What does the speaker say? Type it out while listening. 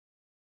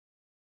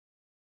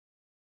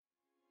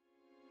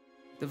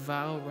The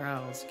vile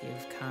Riles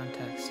gave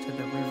context to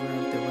the River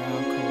of the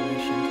Rile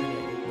coalition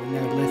today when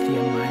their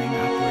lithium mining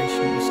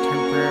operation was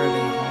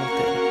temporarily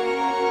halted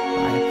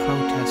by a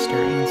protester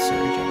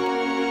insurgent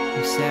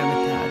who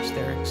sabotaged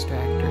their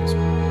extractors,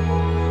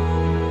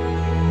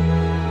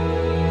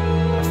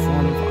 a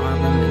form of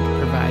armament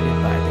provided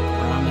by the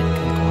Grommet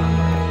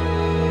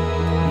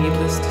Conglomerate.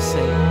 Needless to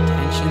say,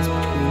 tensions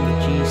between the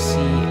GC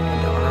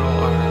and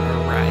ROR are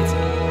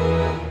rising.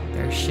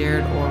 Their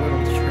shared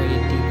orbital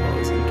trade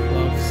depots in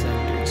 12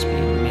 sectors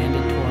being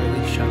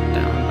mandatorily shut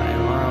down by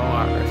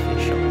ROR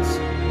officials, a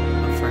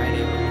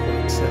Friday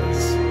report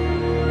says.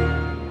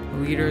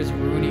 Leaders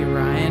Rooney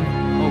Ryan,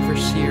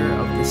 overseer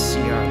of the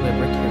CR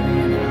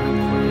Libertarian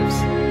Enclaves,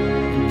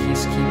 and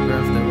peacekeeper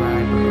of the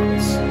Rye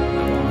Boroughs,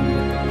 along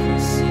with the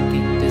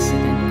peace-seeking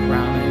dissident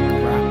Grommet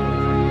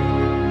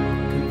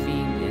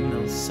convened in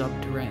those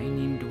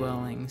subterranean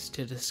dwellings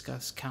to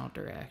discuss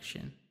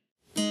counteraction.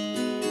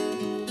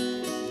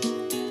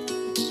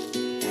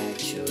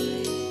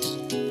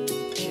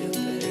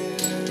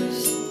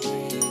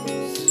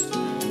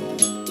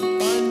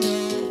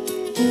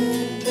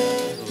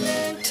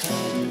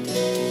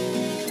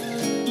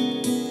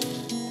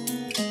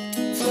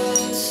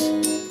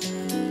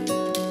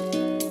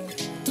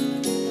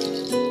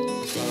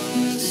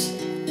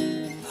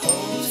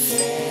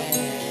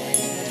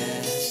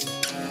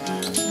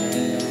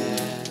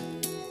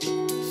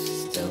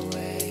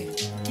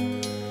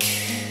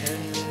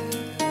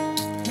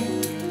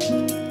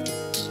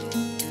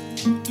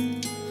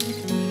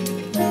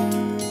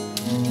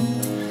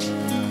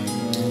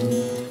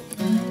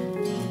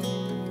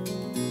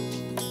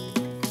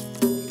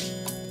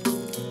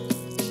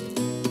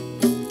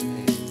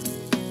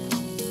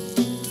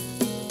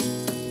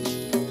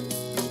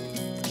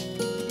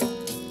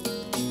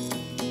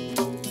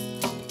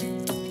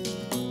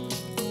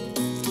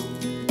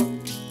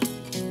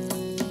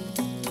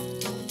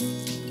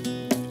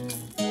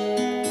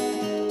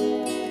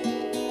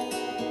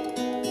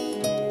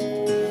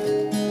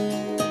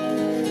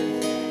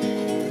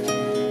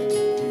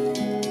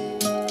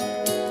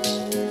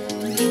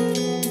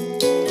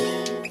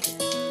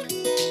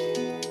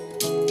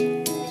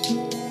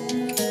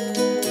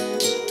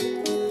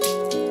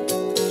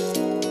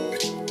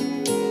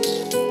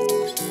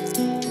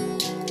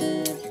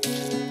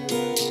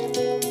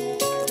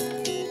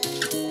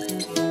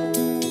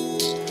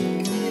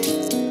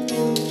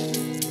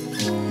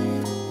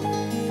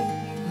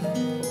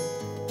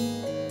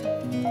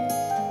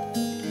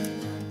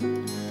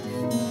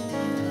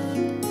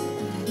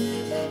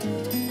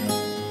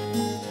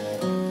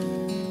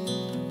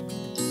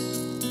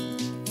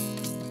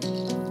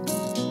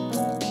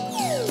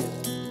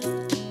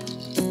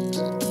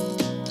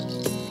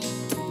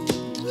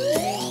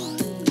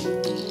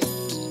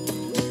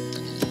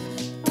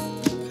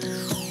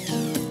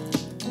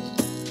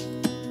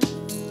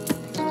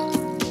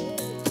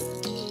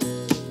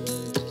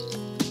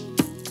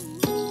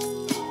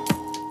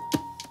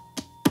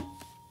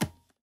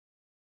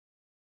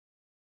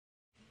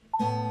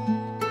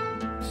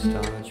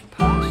 Staunch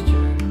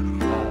posture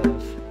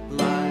of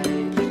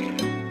life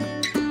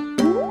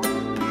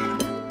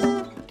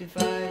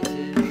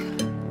devises.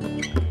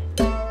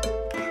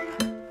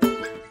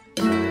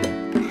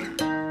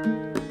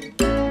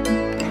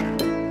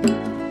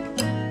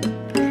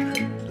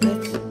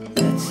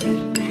 Let's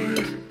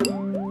admit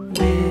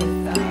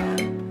without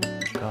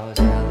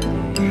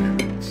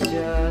causality, it's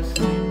just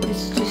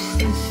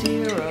a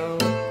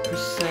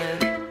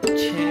 0%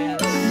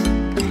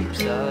 chance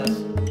keeps us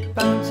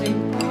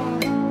bouncing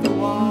off the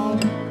wall.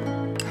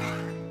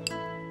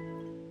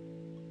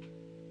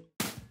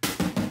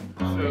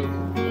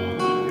 So,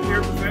 if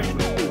you're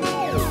professional,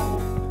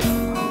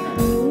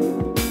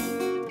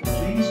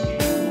 please keep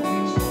your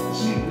belongings on the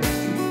seat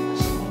next to you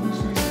as long as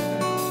we sit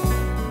down.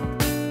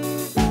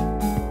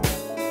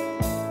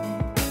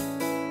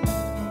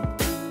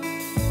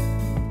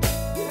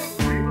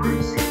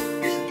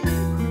 Emergency is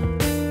intended.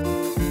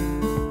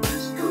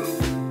 This drug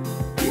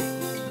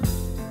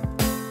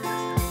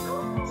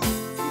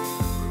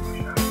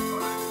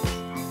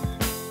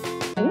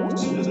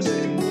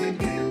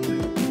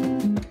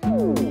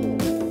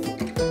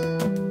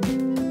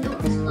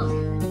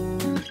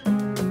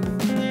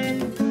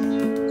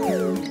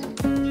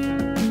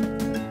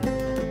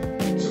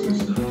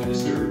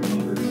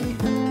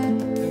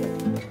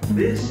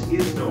This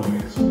is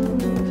noise.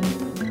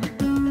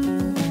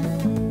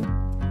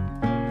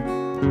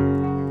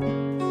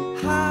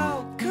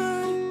 How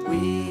could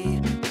we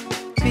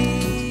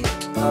be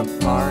a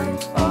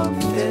part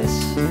of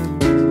this?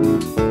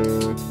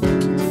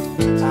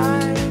 I was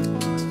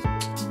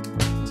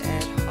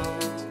at home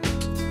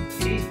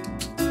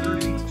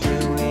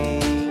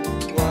doing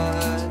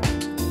what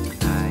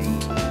I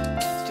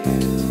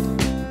do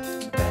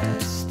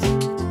best,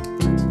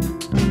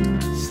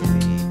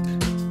 sleep.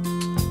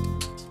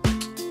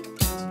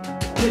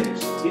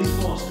 This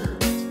is Foster.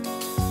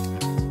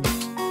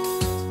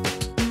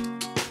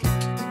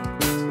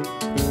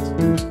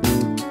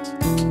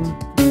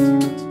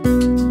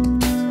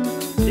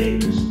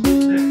 Davis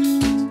is next.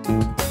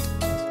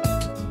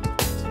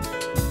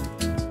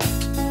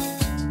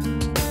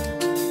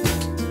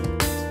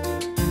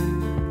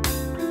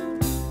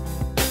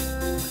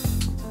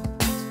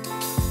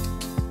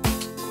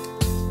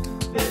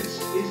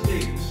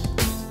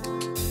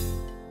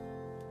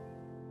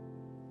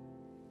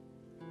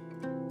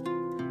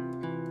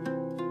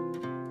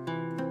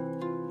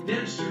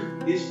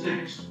 is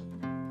next.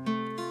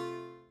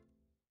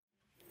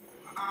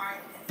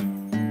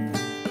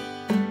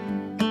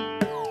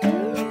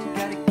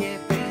 Gotta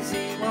get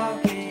busy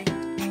walking.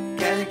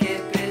 Gotta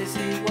get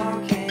busy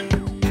walking.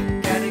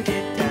 Gotta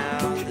get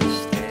down the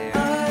stairs. I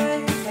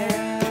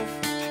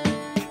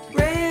have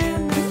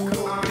ran the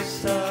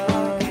course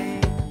of.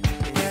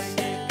 Gotta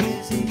get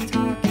busy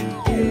talking.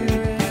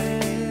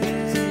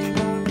 Busy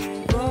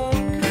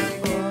walking. Gotta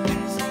get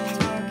busy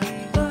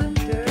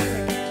talking.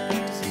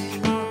 Busy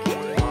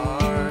walking.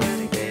 Hard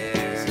to get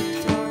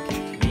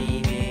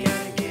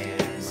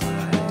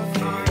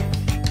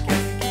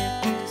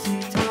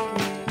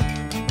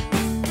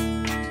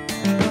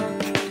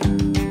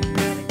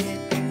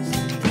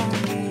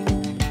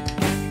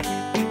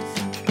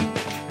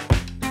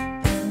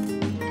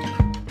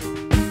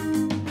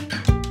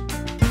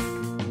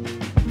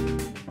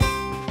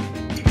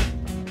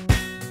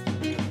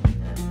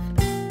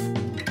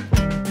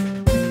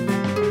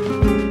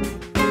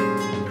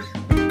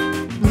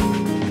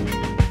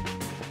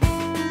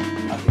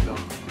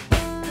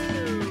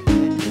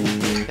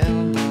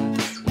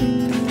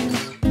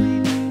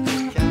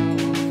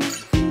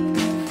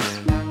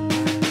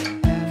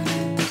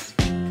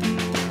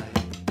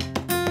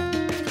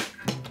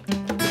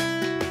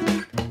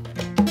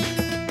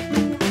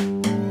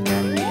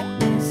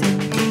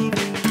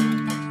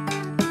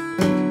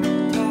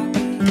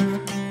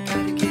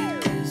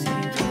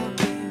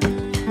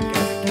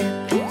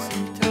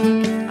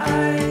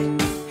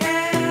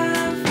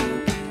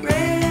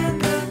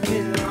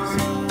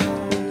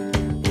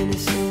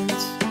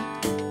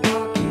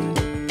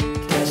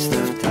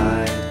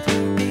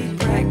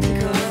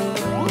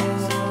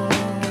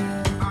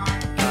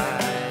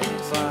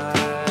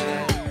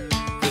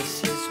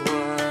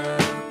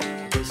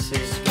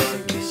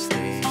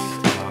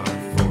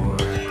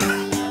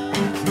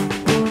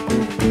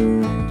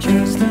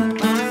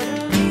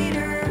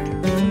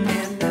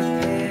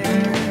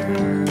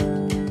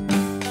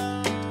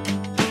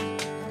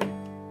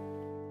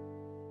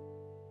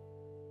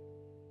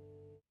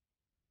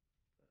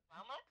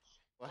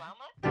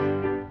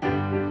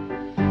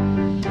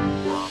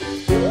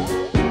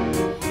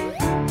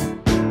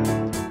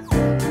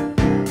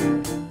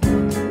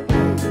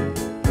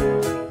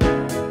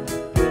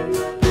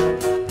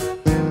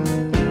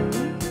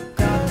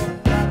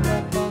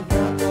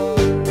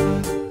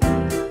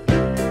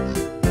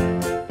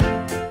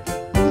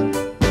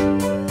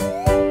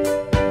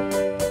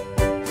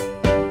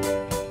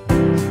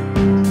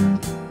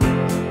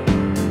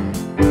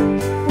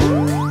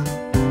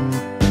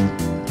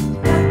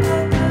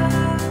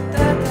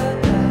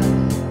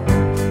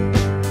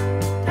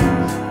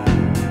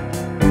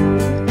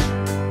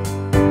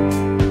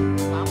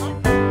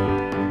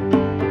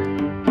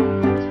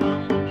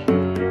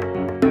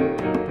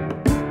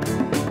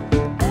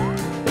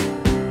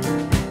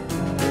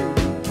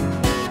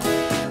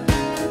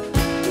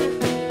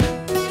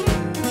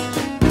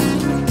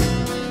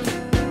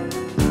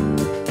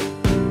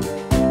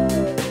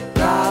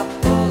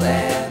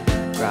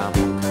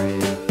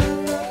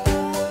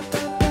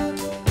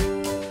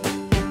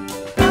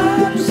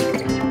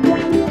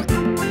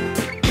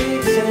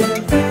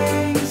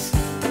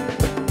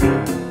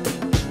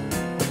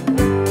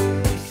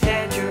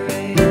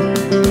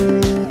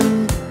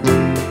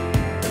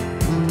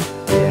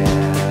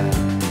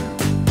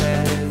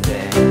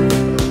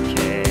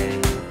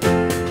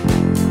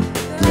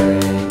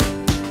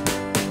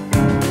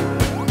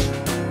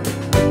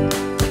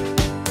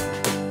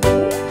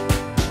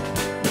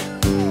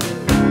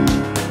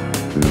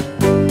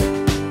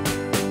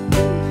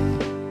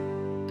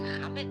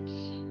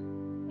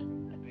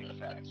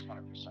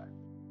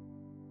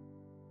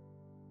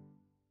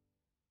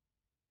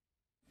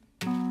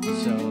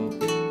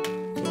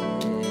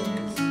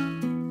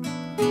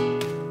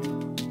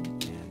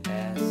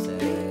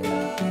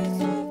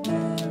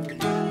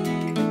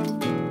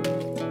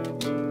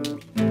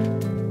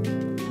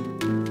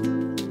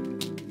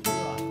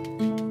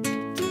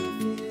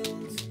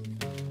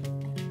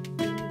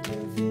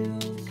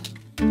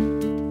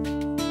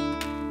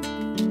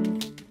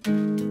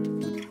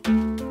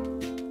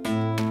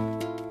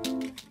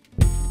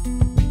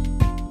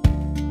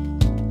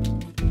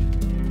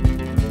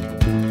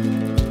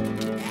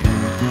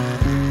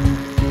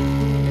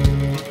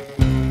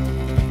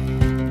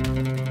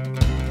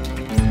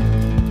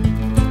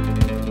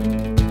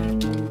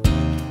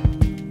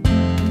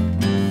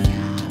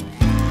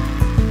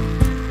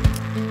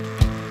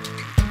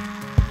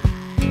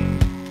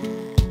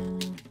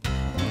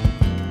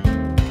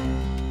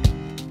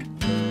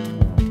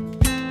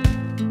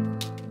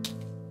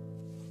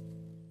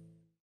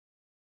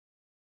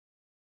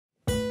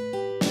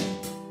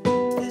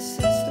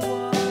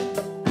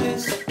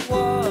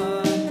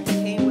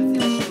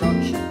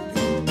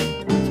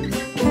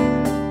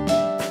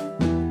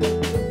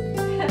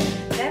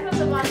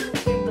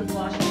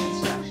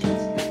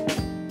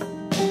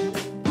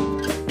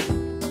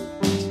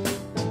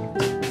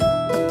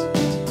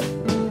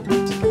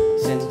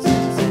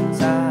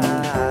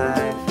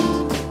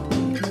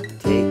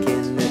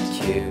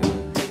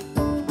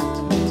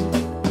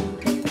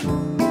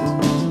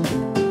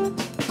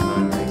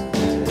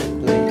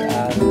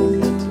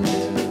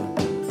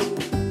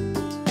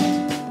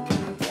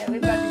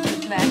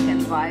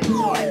vibe,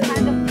 so I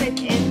kind of fit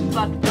in,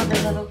 but with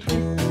a little twist.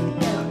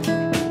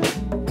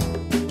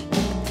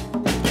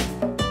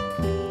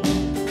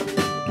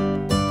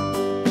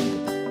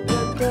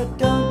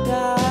 Don't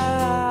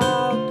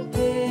doubt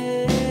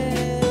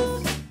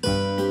this.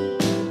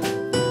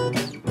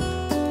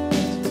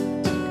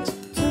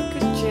 Took a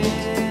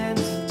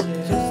chance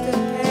just to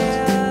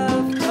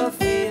have a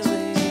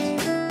feeling.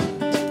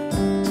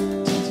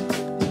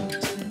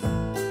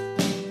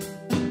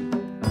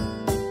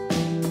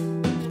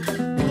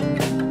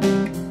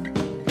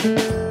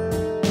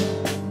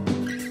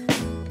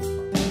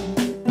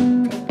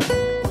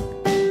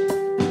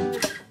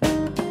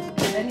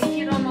 And if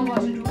you don't know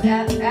what to do,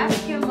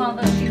 ask your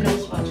mother, she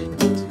knows what to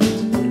do.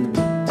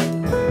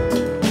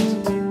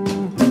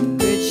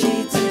 Red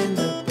sheets in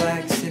the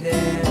black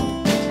sedan.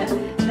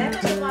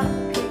 Never the one who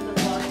gave the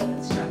body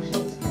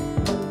instructions.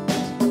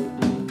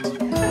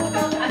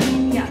 I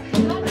mean, yeah,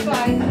 not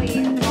widely,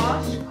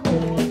 wash,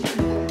 cold,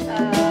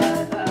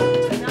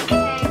 not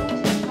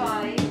hanged,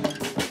 fine.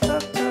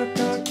 Talk, talk,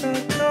 talk,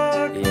 talk,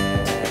 talk.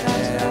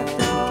 Yeah,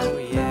 oh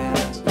yeah.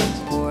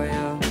 Boy,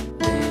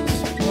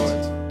 baseball,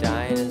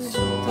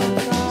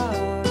 dinosaurs.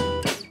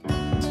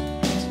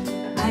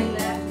 I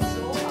laughed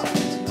so hard.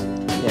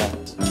 Yeah.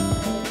 So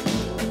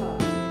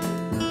hard.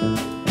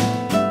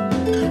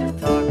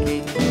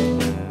 Talking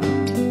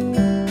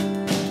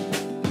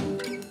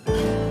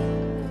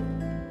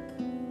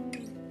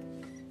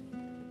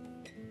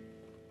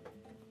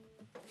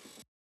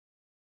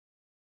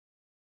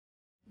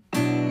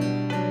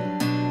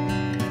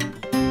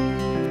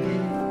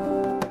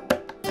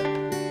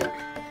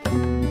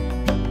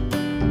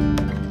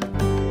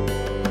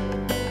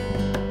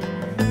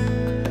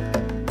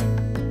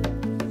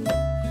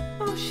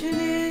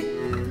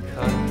oceanic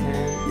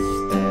contents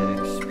that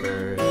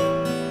express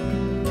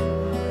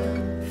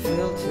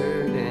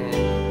filtered in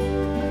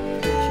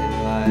kitchen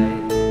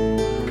light.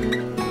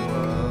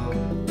 Whoa.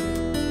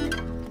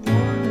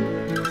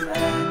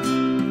 That's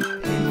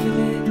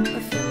infinite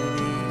affinities.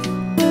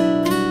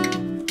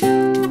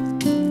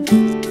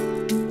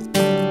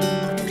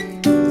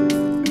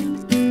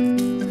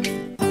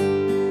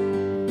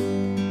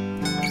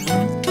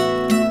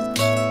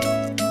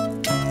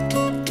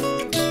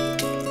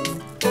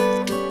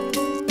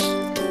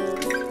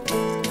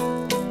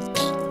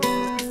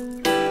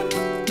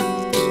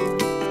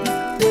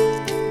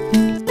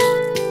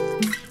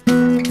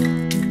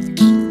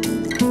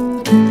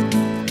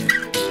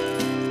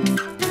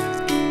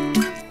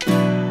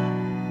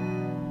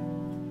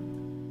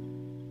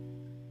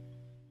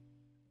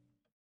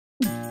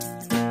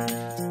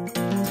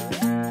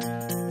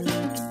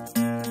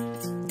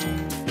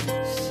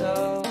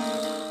 So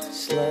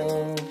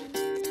slow.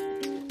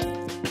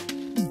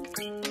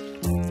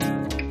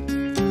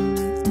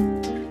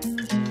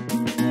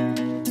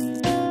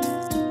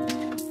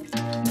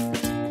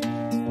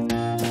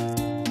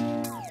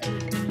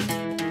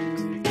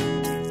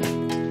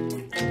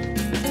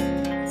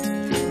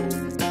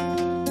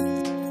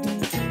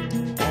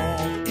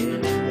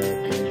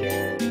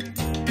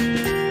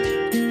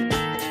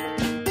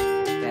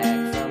 Back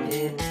from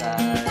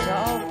inside,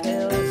 tall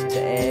pills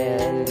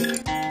and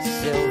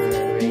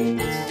silver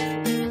rings.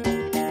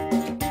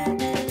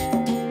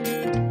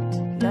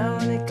 Now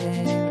and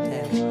again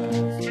there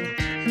was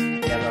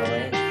yellow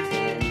and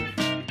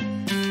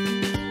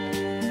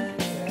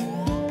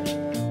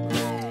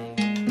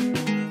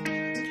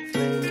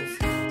flings.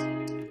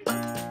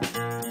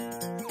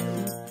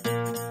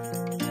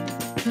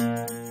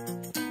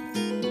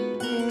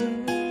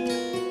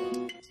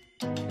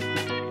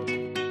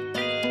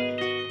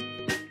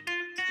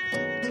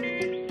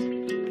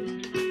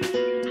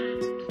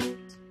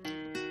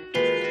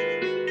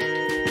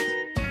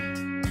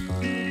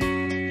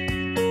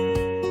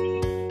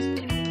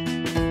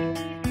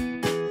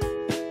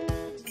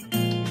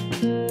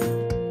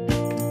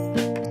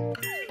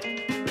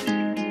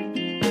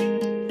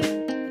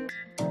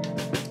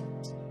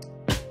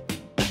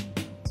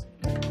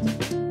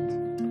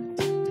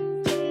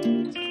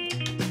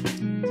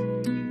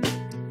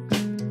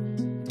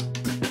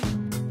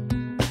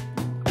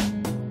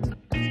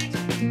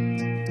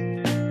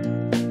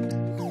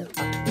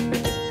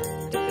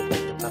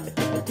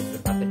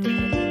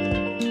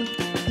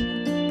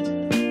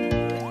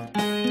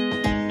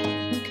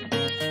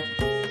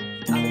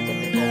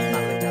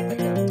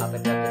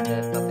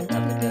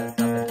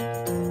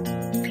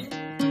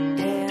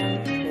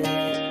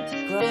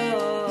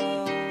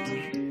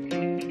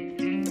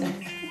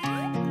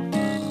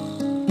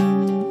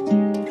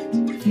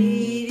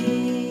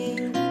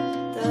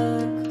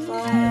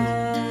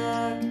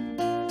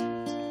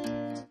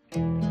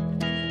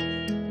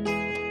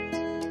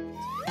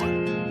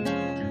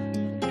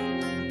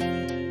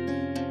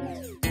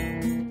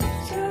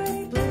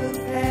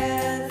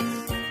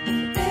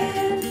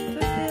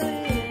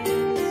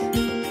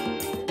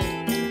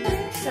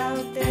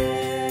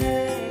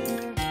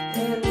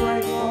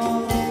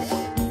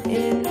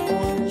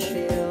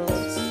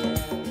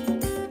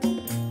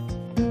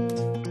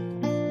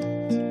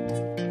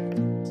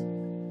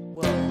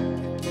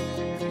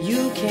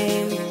 You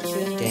came to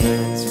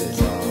dance with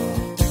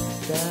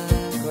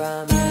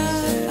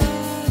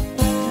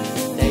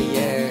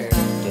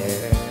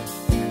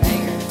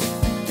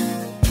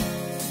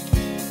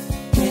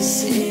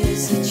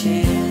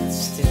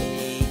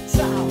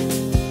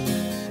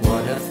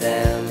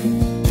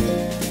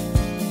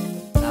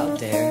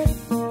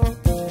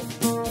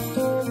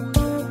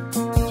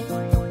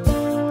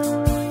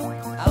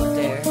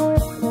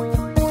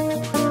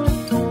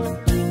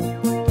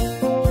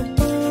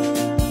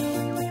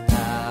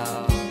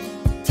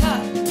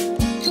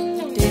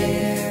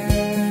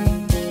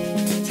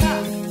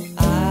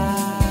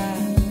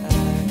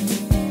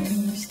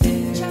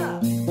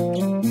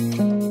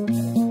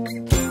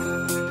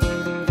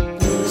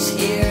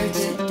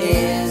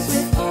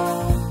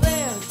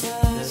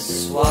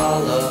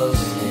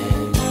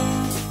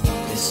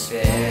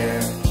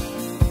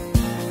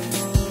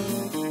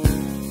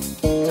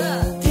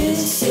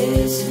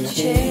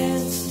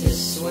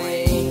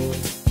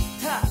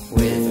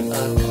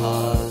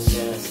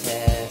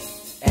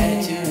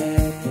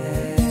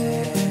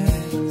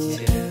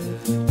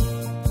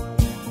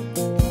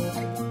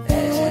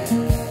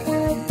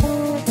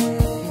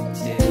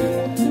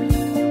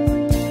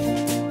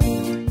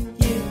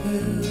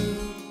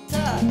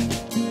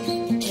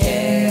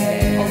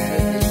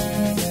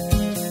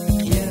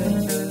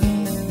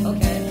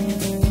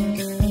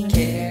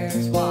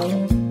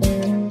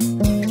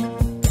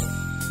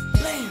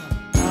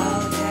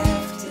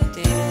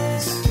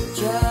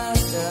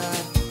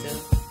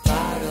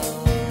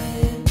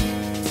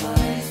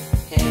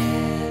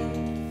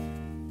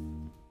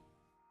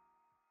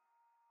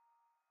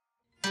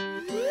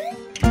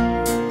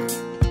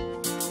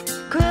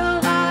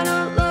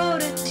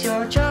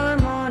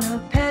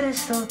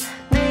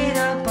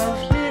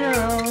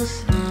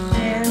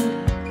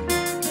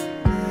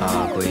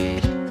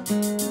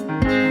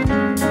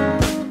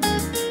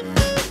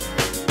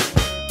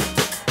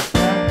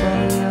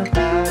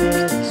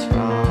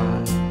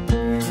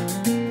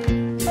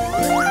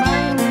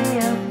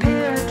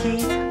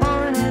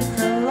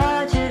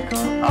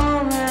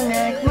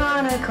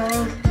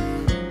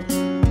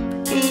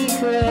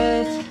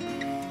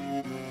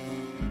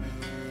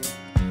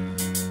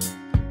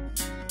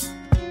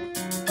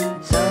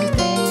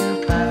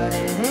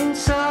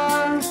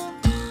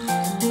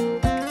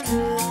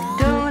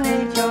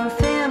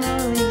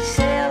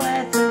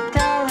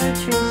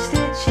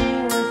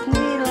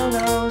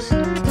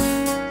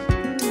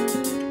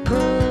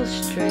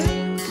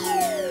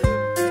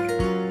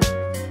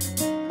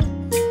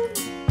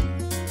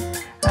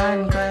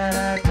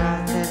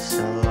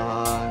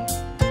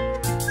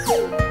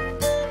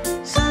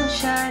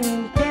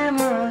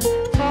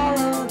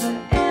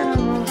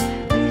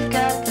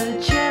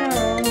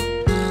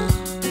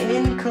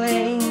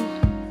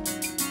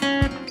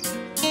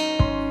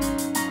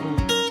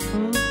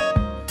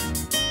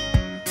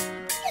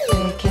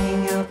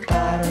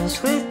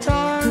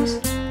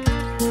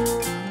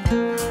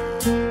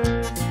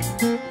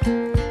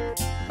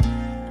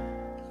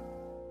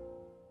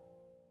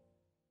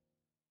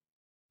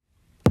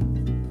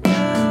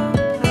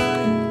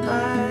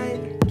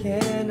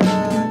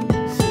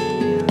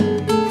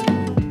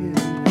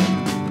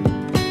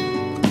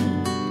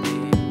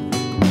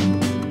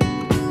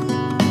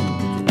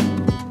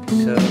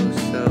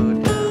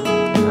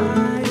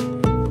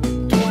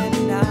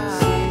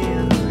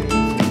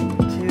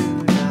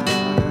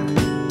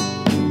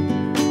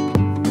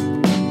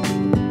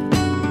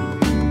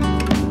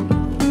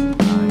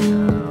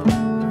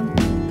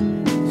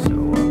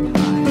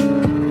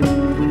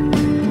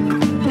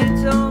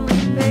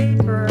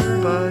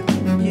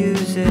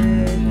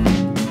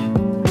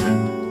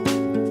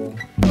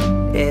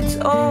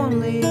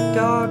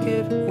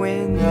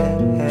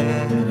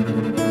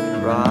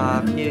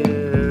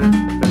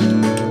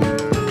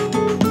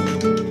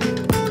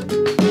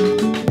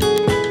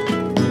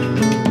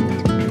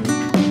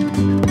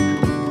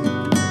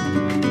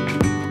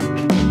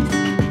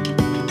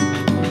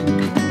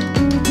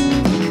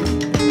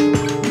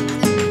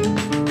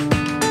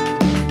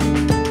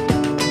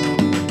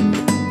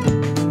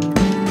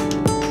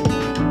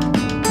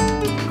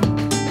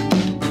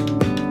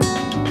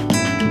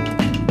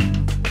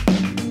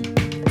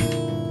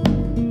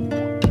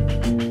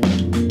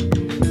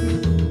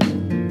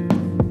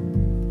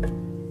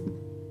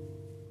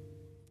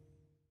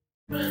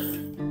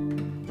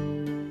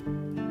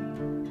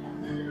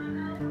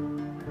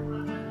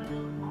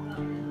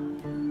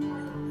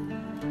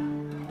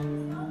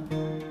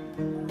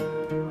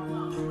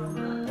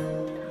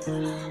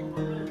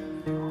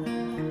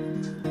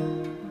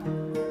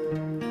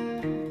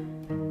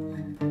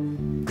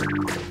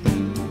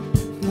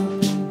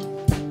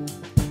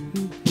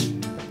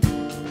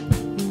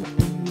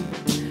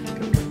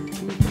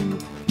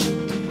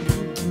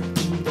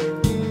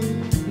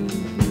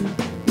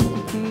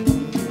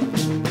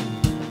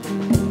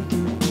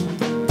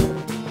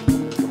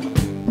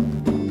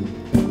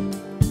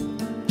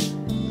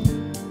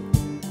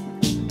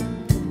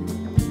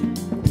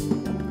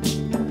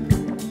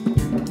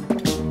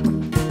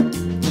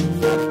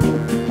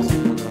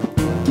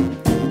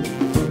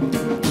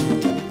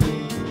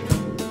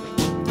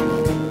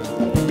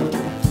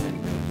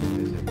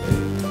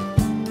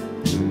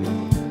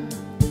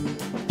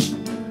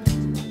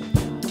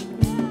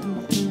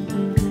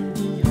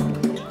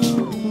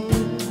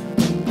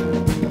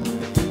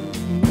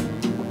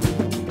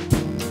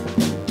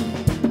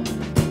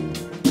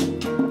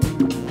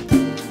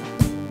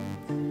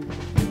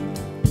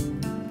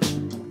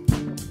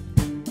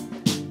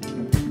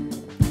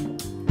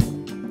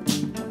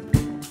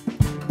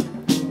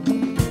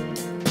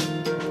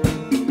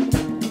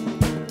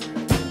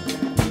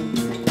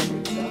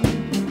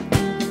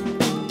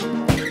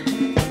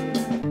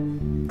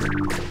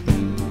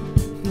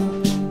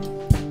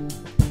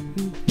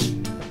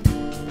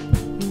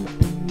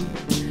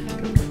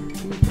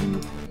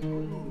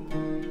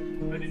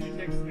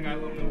text the guy,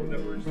 let him know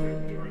that we're just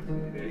doing the rest of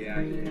the day. Yeah,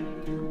 yeah.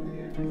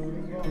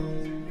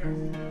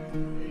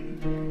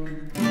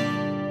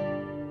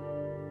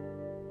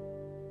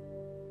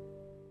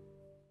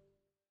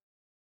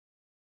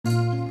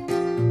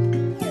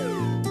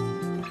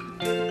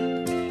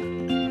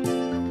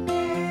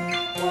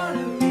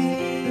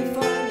 Wannabee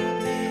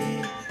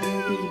Funabee.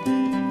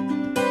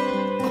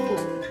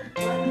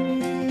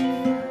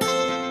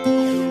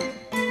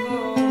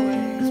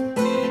 Always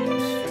been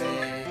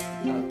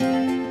straight up.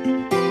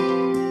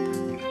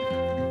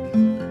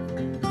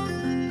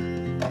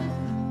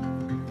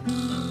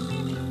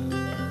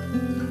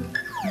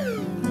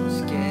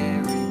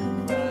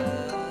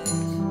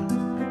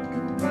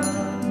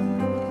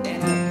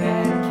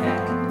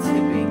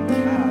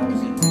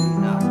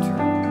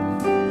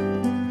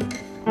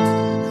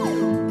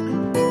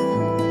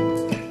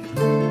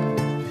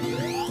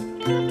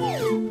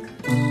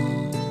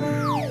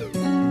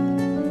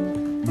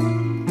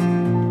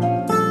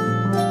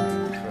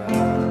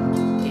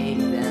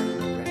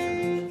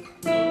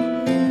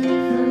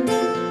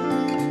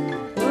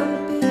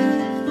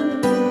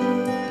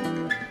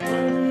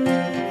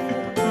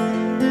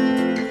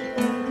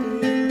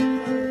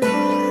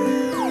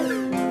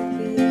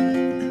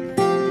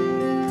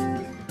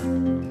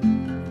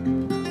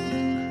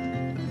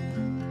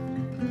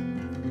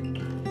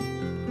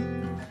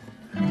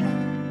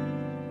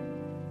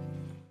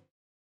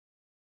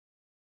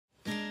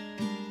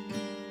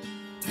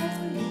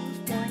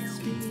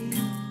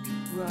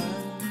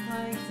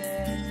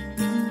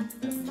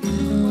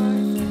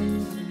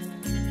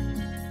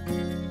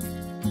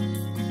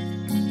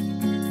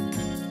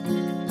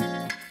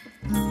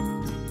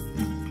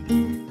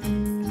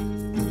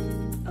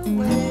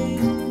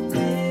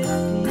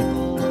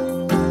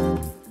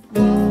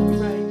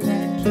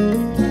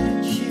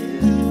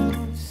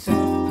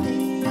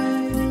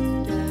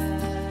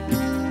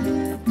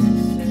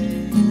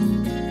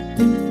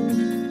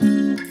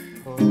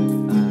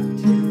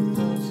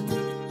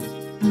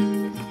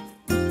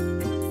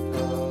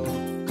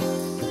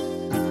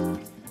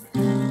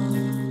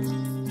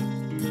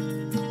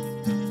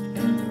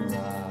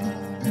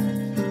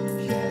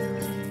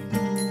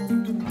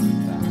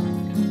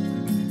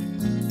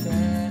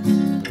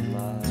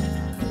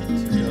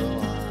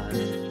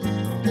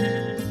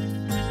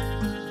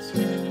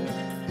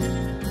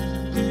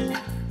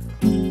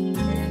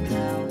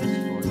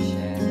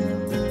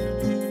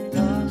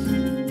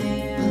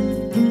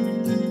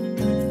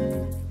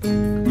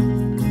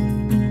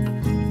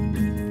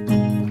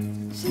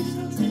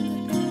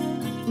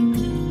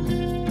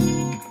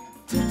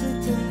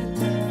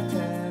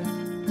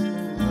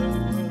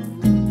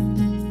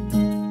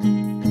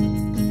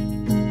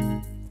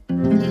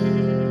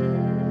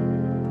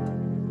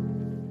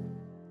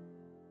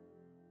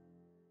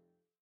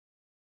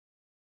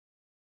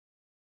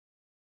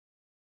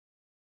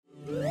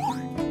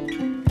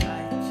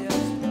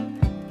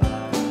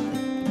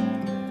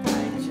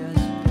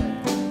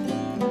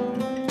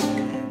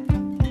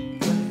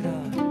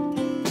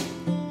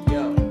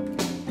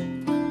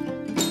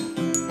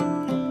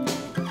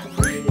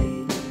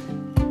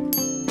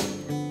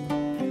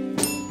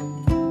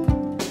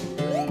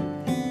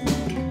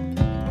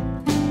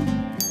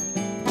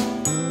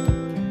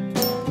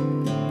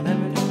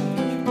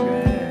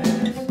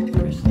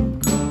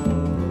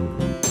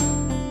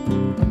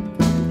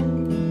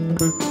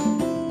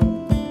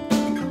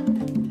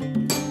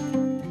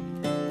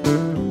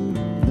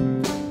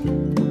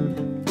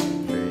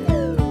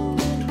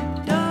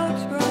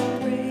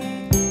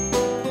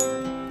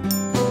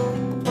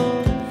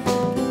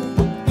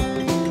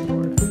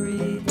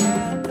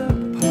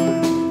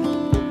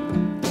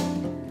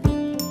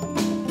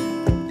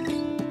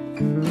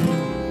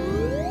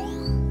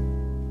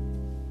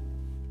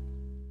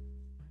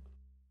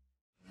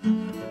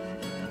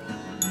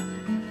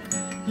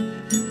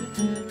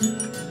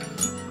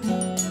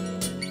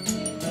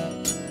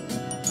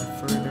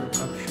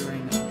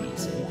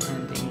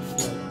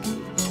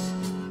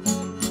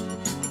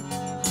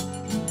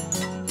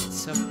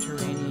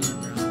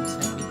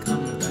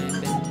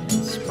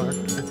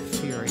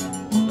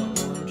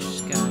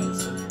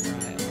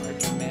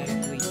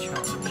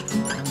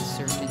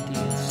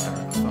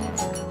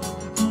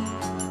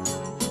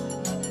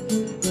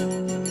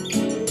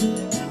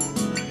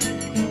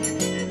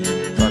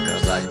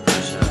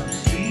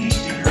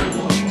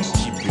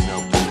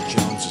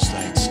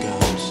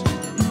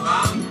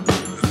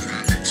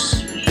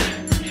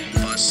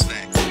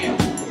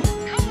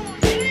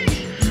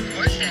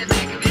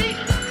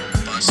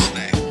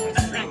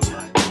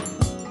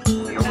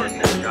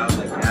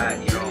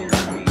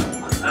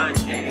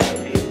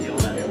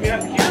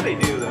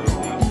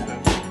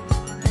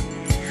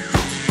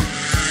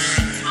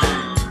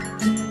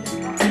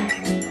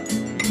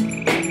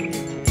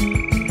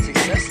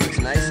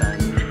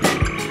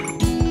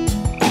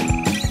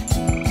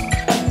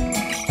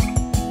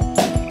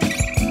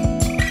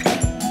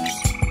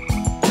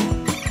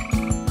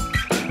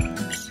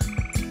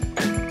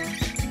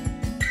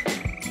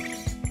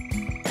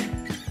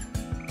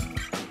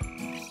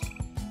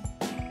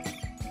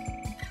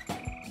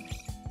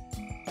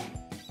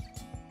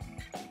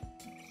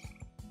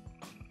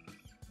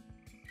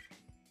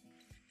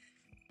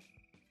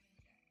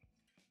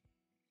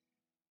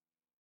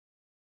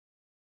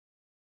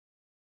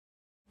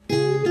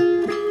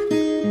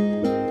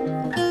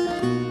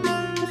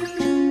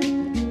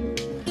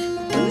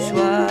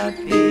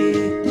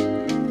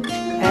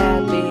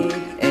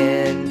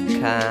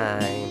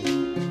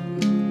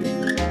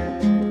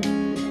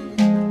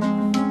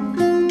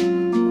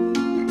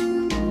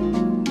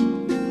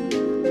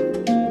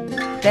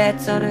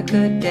 That's on a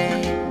good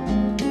day.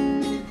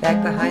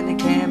 Back behind the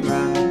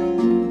camera,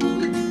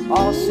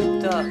 all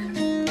souped up.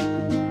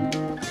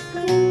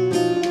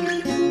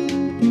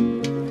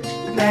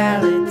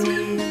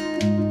 Melody,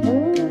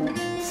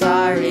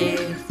 sorry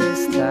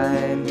this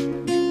time.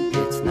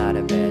 It's not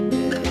a bad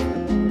day.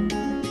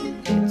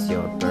 It's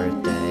your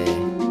birthday.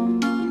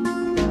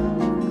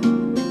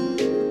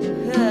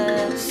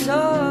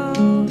 So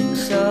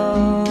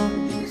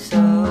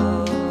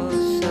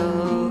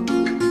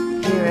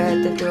here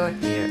at the door,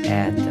 here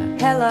at the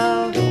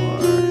hello door.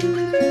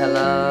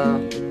 Hello.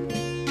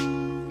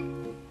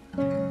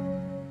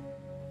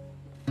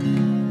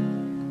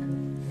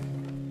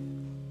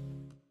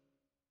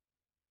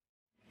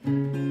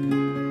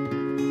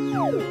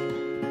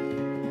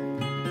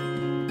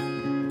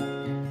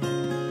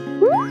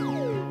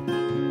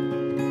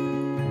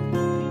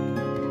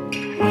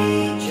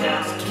 We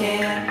just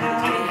can't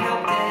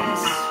help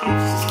this. We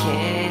just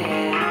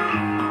can't.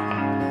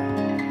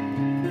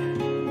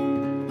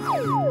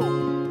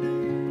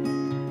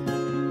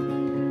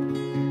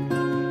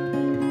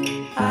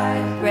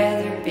 I'd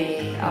rather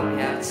be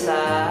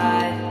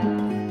outside.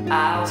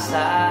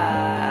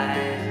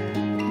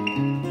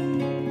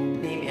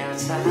 Meet me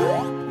outside.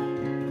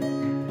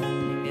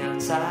 Meet me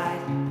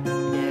outside.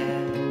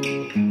 Yeah.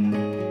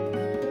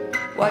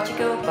 Watch it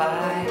go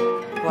by.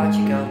 Watch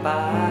it go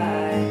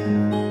by.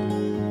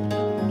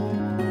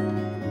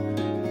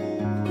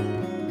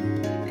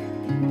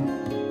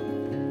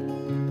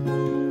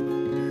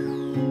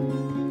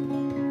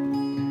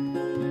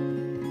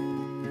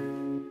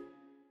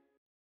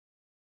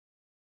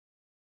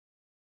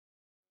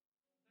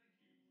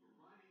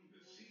 Riding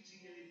the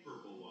CTA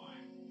Purple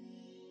Line.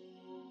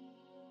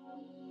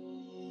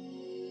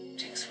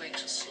 Takes way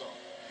too slow.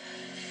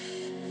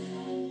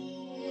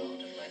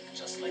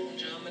 Just like in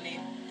Germany,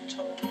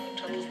 top of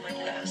my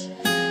class.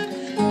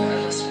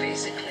 I was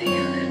basically,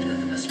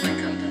 that was my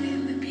company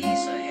in the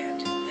bees I had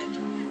that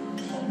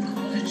all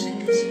college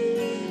things.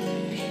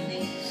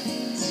 Painting,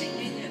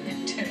 singing, and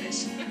then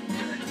tennis.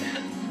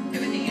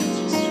 Everything else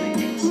was straight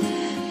A's.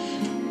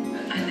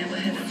 I never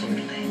had a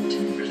complaint.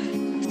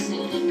 It's a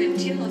little bit,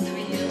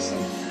 3 years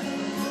of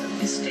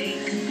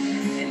mistake,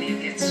 and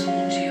it gets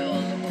sold to you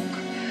on the book.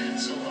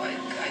 So I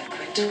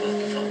quit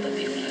working for other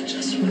people. I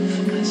just worked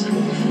for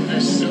myself. I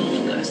still, 2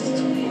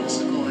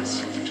 years ago, I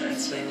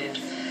self-translated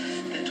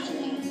that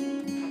whole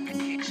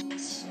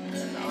publications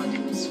and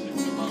articles with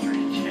the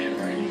Bollards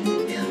handwriting.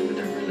 Yeah, but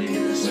they're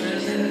really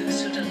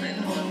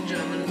Sutherland or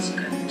German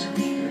script.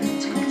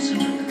 It's called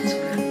Sutherland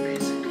script,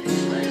 basically.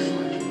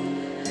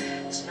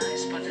 It's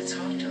nice, but it's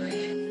hard to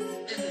read. I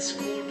did in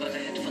school, but I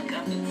had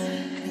forgotten.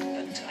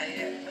 But I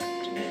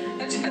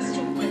just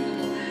took my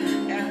little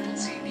Apple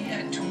CD. I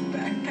had 2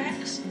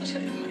 backpacks. My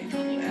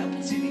little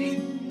Apple CD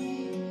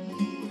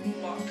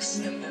box,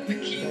 and then the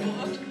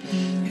keyboard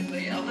in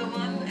the other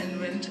one,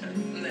 and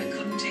I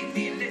couldn't take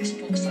the index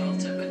books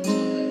out. I went to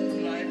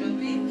the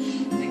library.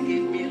 They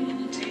gave me a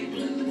little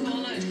table in the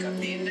corner. It got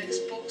the index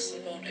books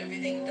and wrote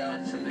everything down.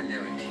 And then they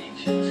would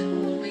teach it.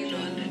 We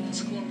learned it in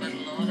school, but a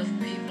lot of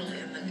people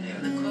in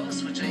the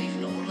course, which are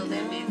even older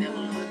than me, never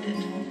learned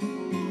it.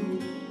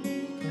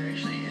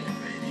 Actually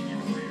innovating in a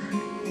way,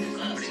 right?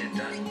 Nobody had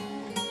done.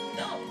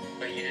 No.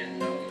 But you didn't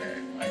know that.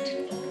 I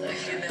didn't know that.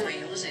 If you never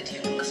use it,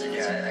 you lose it.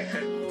 Yeah, I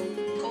could.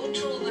 Go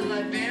to the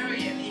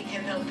librarian, he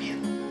can help you.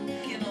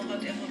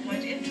 Whatever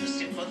might interest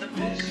him for the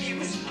book he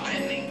was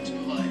planning to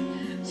buy.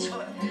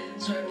 So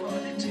I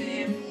brought it to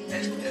him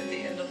at the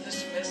end of the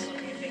semester,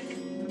 I think.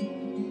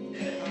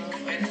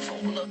 Quite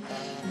folder.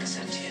 I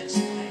said, yes,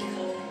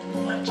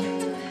 magic.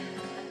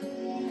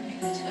 He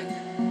was like,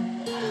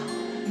 wow,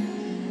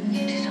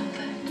 you did all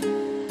that? I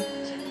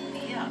said,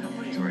 yeah.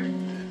 Nobody's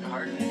writing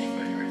harder than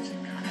anybody writes it.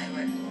 I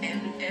write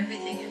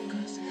everything in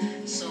class.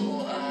 So,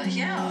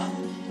 yeah.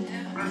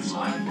 So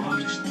I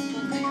published the book.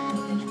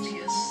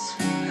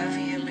 Half a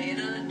year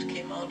later, it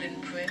came out in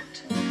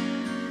print.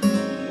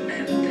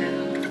 And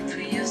then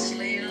 3 years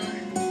later,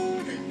 the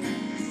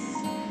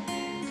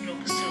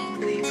bookstore,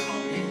 they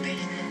called me back.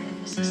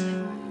 What was this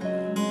thing?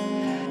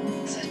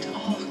 Said,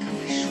 oh,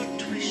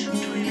 we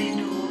should really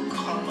do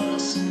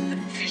commerce and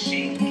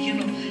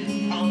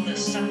fishing, all the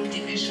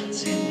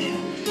subdivisions in there.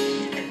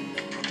 And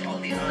put all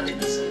the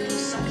articles in those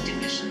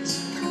subdivisions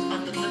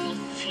on the little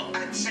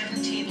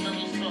 17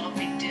 little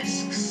floppy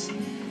disks.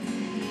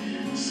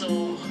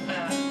 So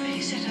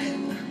he said,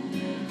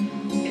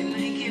 and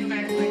he came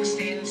back next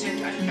day and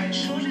said, I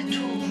showed it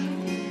to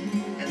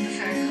at the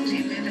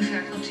faculty. We had a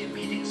faculty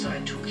meeting, so I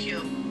took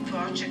your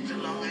project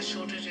along. I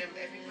showed it to him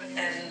everywhere.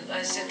 And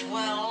I said,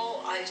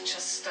 well, I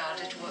just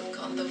started work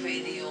on the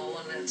radio,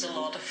 and it's a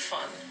lot of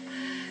fun.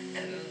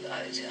 And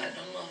I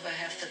don't know if I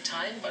have the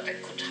time, but I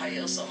could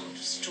hire some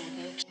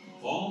student.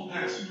 All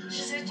passengers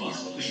She said,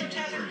 must you leave should the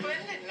have it train.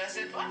 printed. And I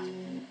said, what?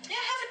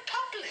 Yeah, have it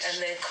published. And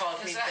they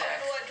called me back. How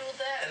do I do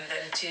that? And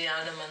then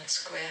Tiananmen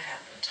Square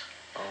happened.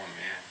 Oh,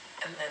 man.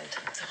 And then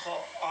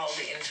all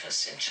the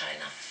interest in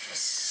China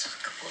was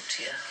kaput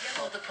here. Yeah,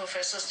 well, the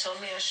professors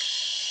told me I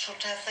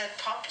should have that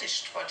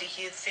published. What do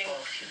you think? For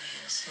a few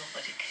years,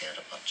 nobody cared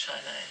about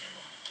China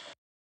anymore.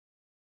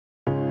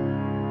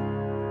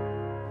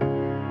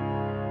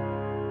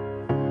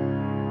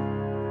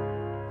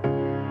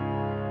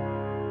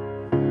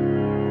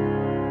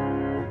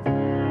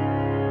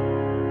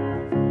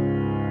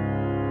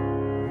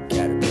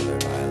 Caterpillar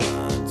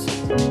pylons.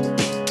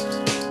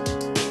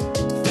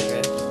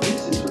 Okay.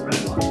 This is the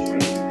red line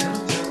train.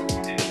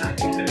 Downtown in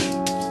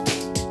 92.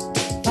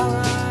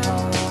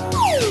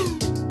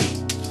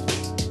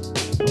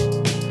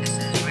 This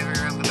is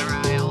River over the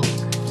Rile,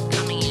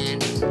 coming in.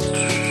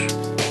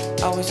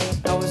 I was in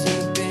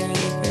the bear in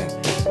the bear.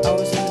 I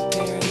was in the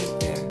bear in the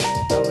bear.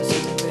 I was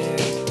in the bear.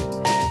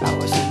 I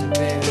was in the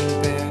bear in the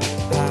bear.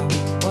 I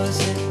was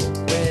in the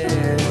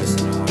bear.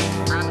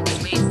 Grommets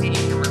Space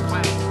Station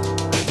request.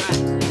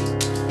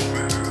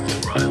 River of the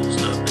Rile's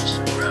not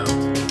missing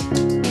ground.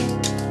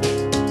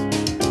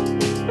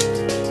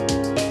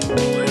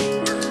 Light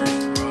River of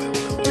the Rile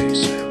LA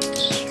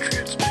samples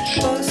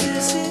transmission.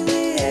 Voices in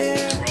the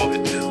air.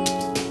 Grommet Bill.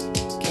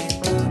 Can't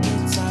come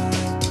inside.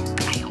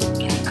 I hope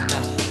you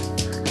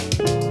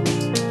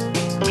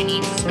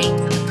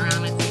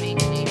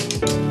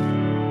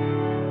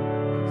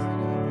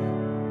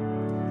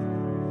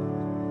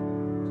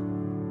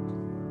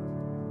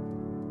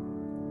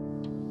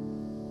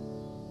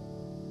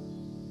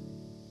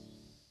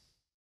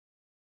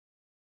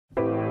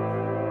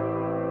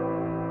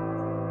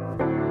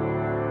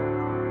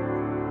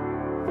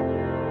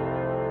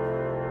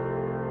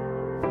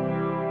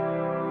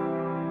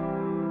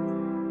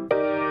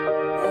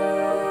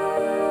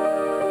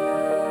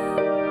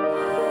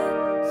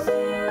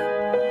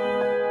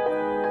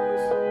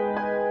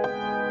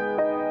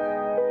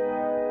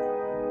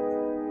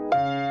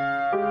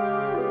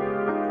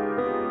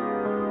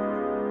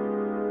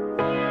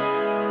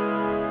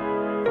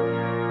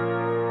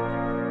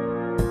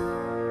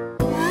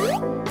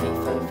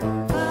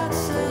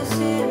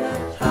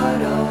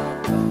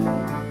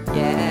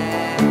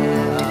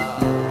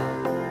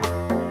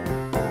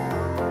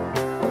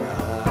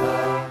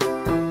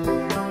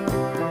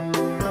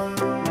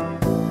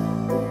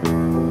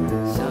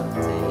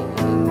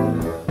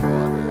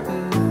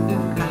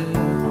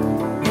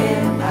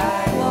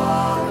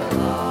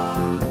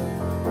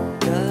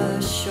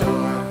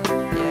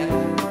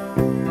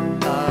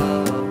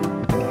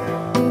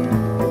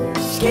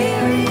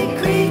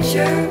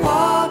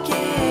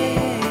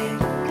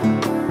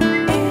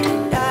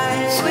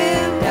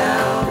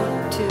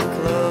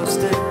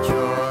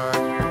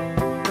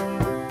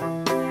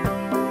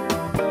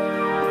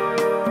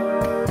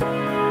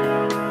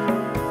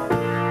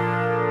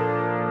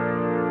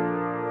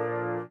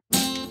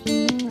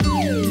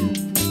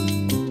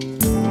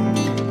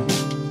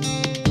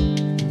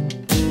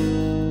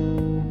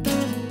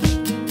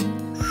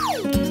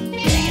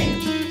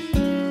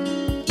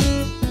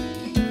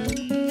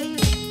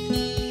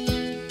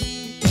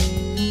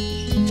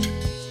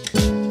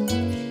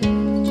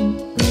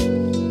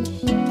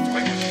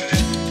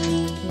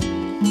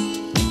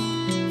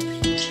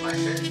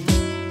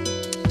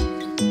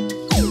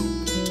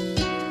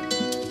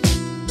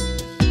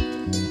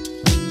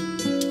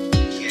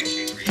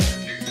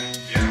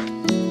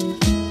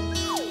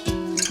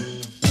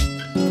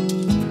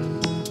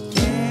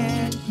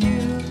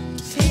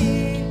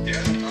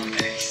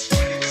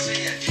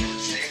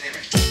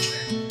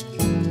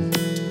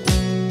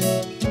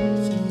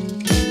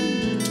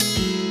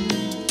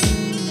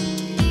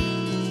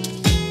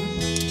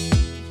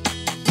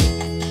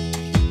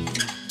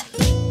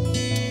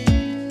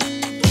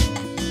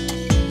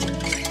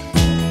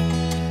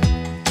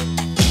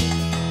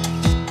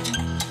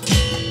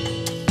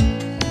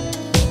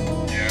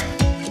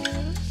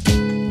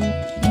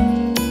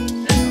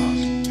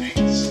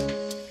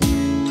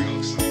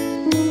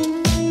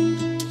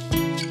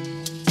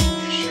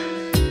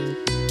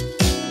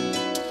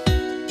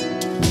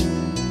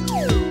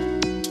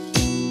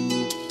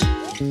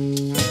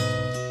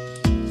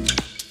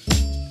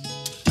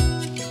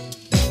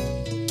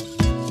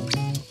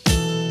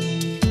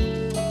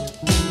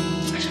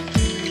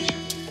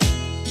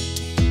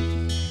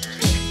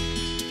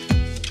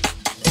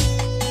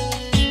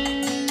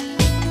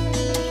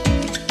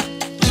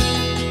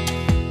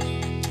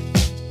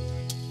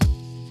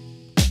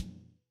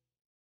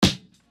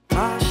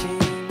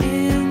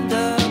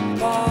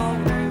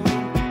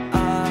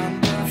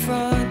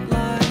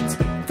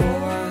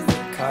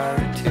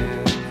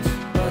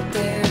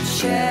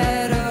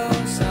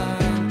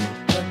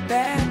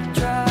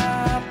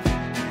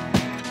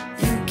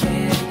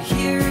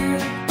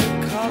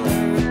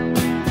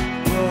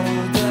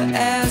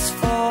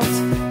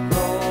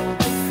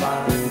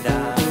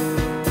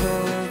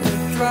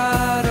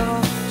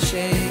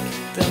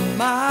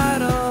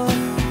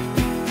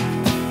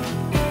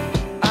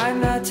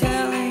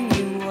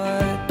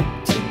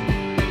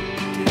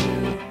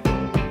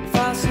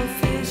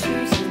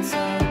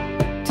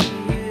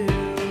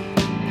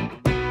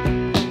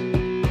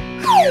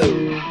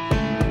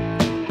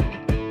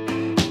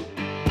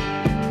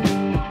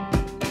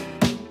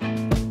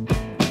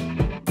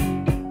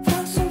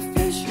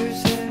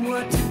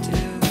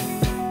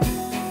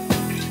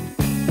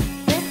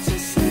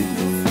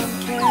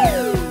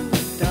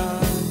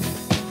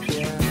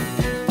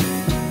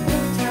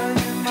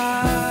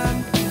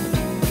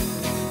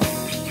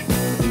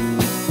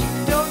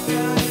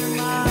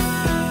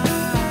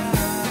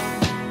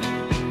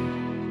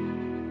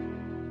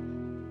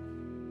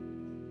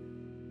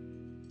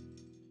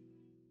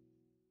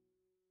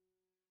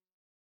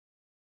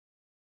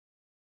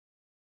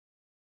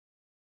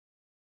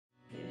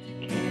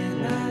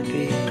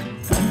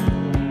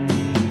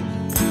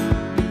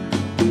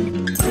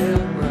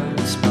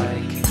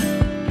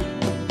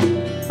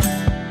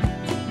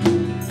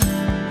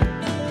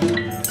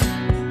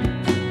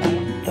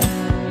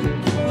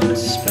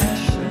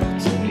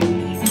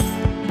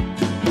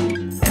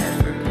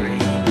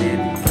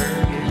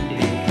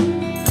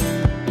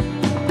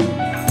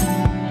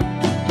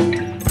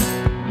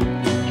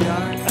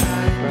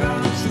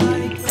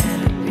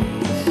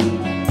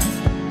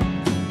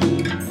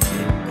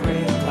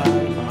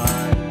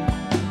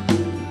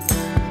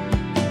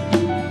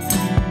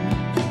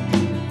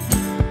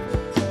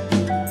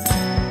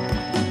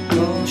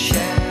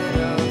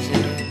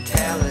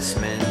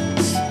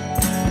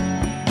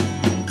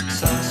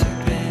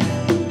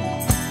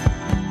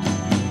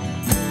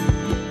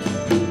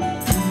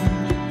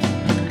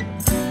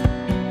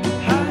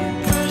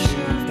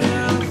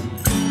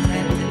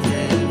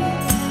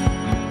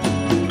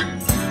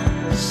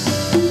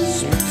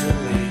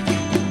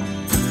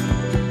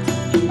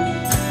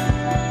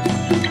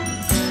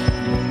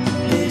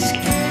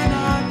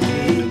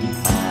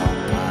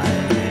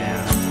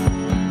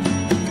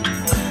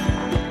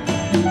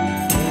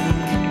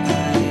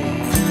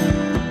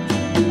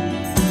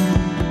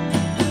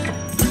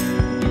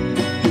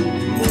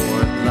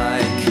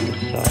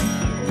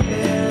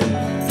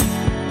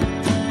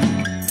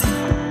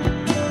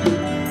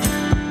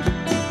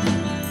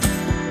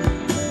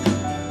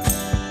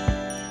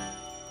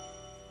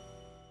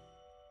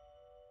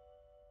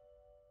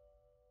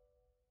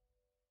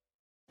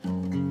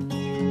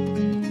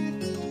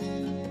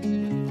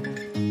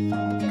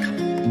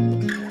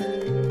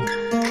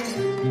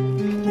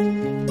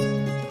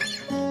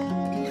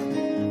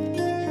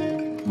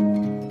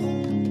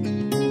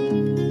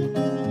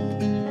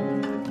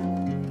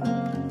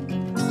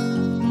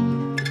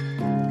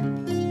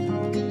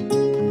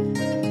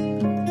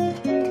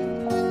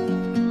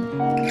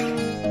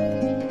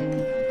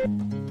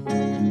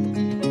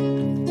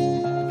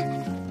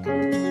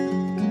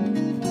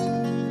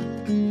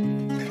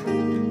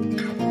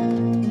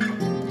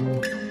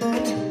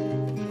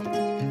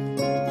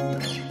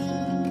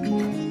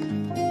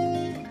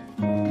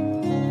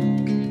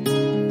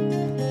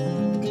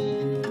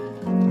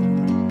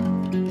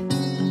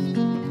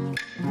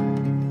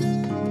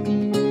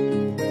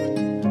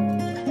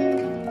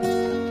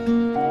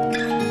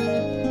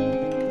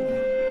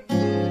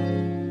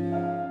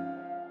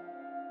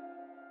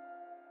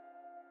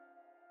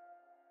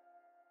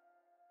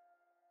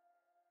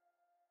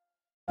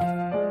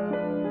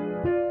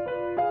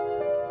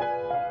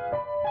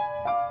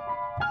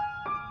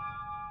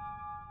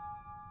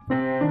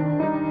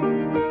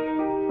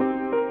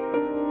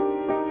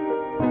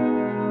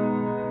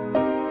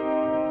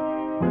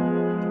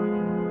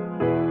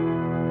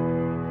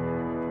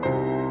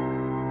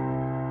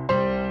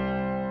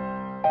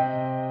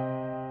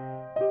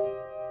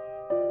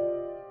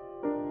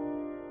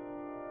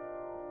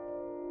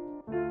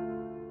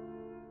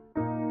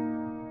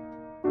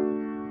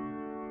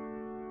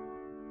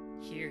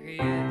he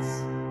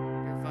is,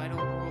 your vital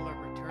ruler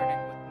returning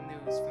with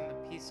news from the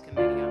Peace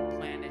Committee on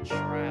planet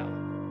Rile.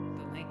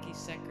 The lanky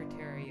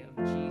secretary of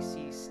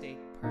GC State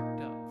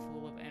perked up,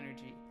 full of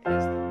energy,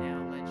 as the now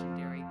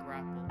legendary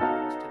Grapple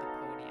rose to the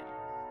podium.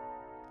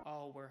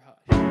 All were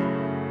hushed.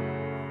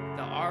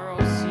 The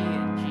ROC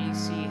and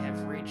GC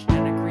have reached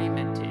an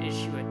agreement to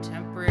issue a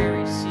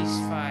temporary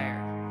ceasefire.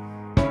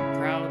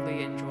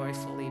 Proudly and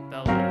joyfully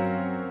bellowed.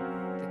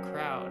 The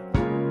crowd,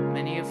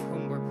 many of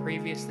whom were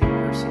previously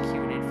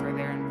persecuted for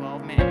their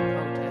involvement in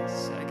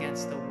protests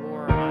against the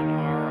war on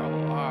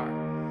ROR,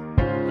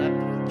 leapt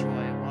with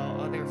joy, while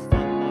other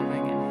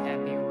fun-loving and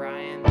happy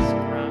Ryans,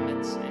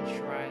 Grommets, and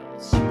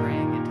Shriles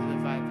sprang into the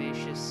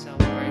vivacious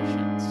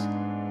celebrations.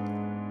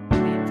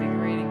 The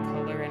invigorating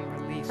color and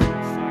relief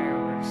of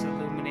fireworks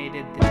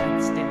illuminated the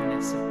dense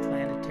dimness of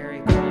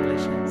planetary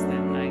coalitions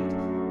that night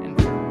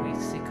and for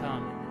weeks to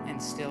come,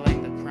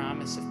 instilling the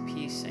promise of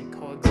peace and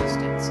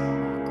coexistence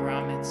among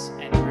Grommets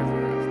and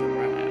River of the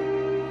Rile.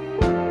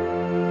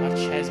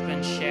 Much has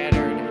been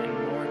shattered and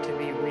more to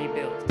be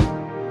rebuilt,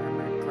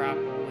 murmured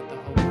Grapple with the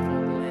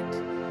hopeful glint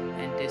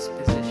and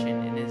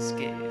disposition in his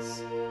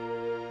gaze.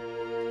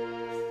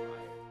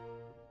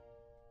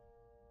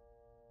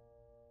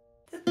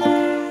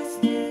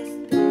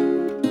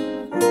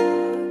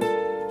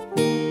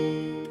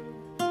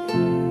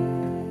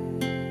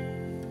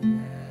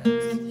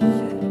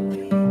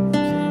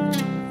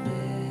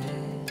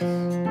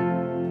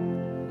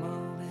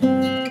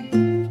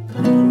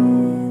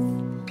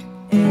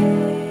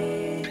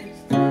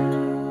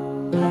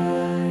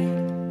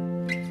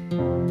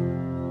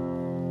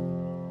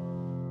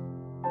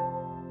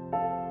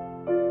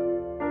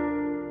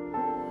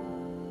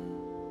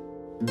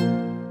 Thank